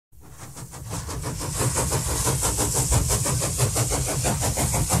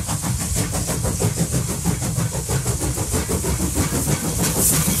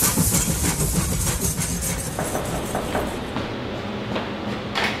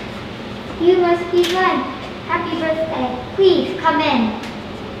You must be Glenn. Happy birthday. Please come in.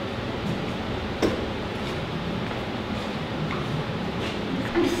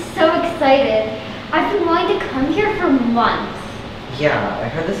 I'm so excited. I've been wanting to come here for months. Yeah, I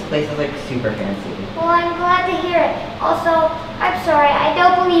heard this place is like super fancy. Well, I'm glad to hear it. Also, I'm sorry, I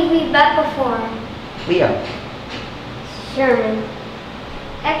don't believe we've met before. Leo. Sherman.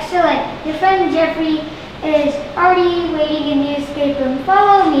 Excellent. Your friend Jeffrey is already waiting in the escape room.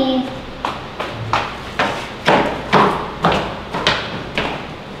 Follow me.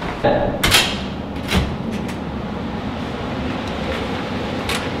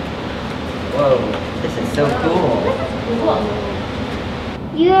 Whoa, this is so cool.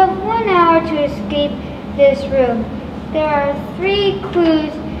 You have 1 hour to escape this room. There are 3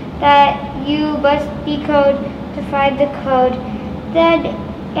 clues that you must decode to find the code. Then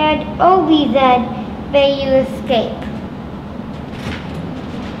and only then may you escape.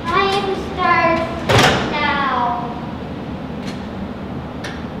 Time starts now.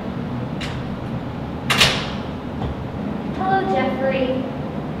 Hello, Jeffrey.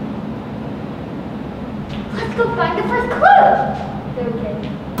 Let's go find the first clue. Okay.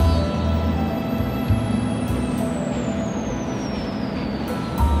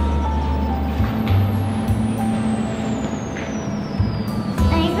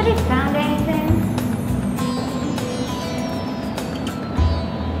 Anybody found anything?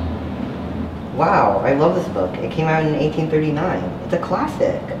 Wow, I love this book. It came out in 1839. It's a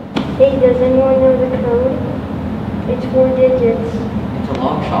classic. Hey, does anyone know the code? It's 4 digits. It's a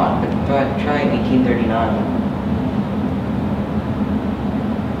long shot, but try 1839.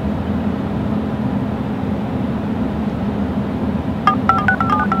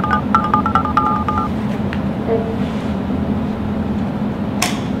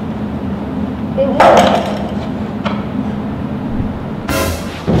 It worked.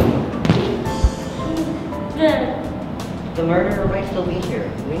 The murderer might still be here.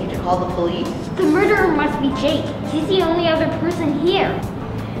 We need to call the police. The murderer must be Jake. He's the only other person here.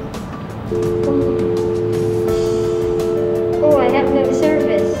 Oh, I have no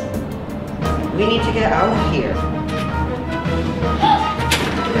service. We need to get out of here.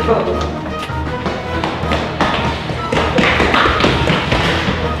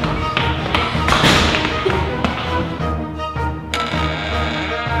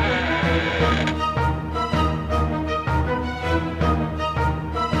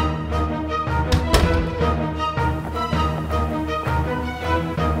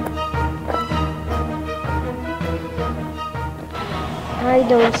 I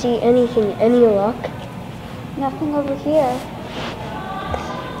don't see anything. Any luck? Nothing over here.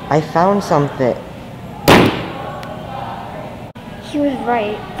 I found something. He was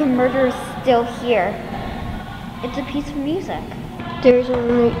right. The murderer's still here. It's a piece of music. There's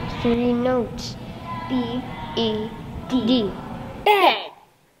only 3 notes. B, E, D. Bang!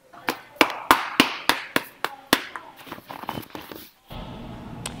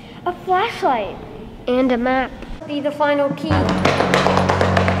 A flashlight. And a map. Be the final key.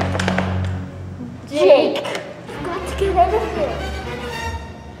 Jake! I've got to get out of here.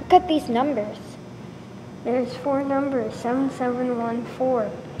 Look at these numbers. There's 4 numbers, 7714.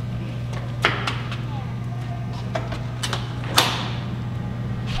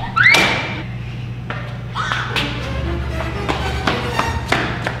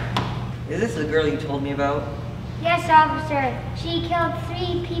 Is this the girl you told me about? Yes, officer. She killed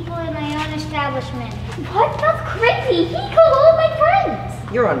 3 people in my own establishment. What? That's crazy. He killed all my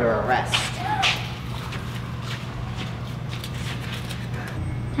friends. You're under arrest.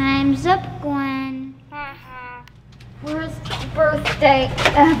 Time's up, Gwen. Worst birthday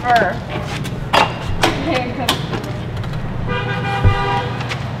ever. There you go.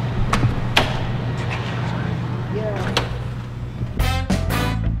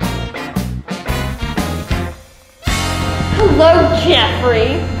 Hello,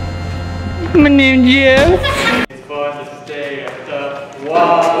 Jeffrey. My name's Jeff. It's fun to stay at the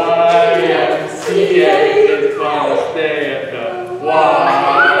YMCA. It's fun to stay at the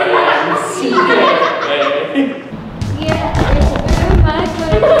YMCA. Yeah, it's my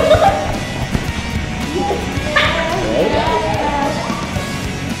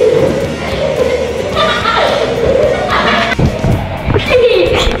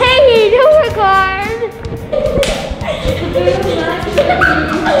Hey, no regard.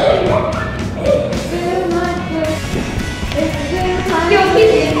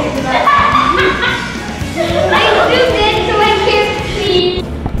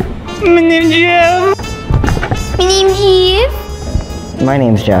 My name's Jeff. My name's Jeff. My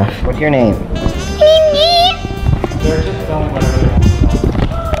name's Jeff. What's your name? My name's Jeff. They're just filming whatever they want.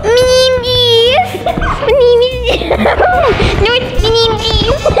 My name's Jeff.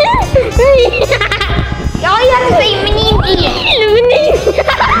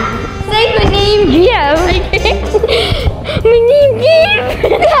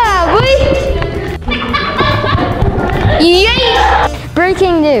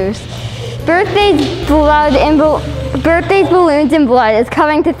 news. Birthdays, Balloons, and Blood is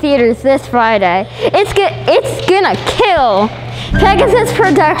coming to theaters this Friday. It's gonna kill. Pegasus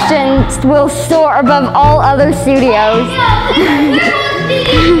Productions will soar above all other studios.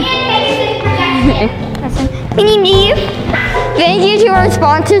 My name Eve. Thank you to our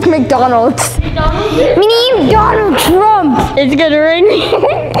sponsors, McDonald's. My name Donald Trump. It's gonna ring.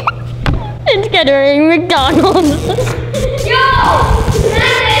 It's gonna ring McDonald's.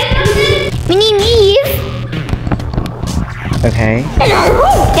 My name Eve. Okay.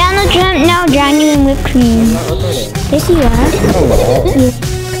 Donald Trump, no genuine whipped cream. Yes, you are.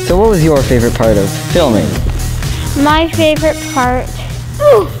 So what was your favorite part of filming? My favorite part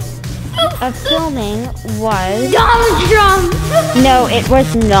of filming was Donald Trump. No, it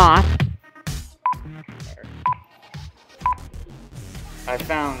was not. I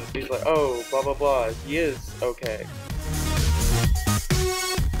found, he's like, oh, blah blah blah, he is okay.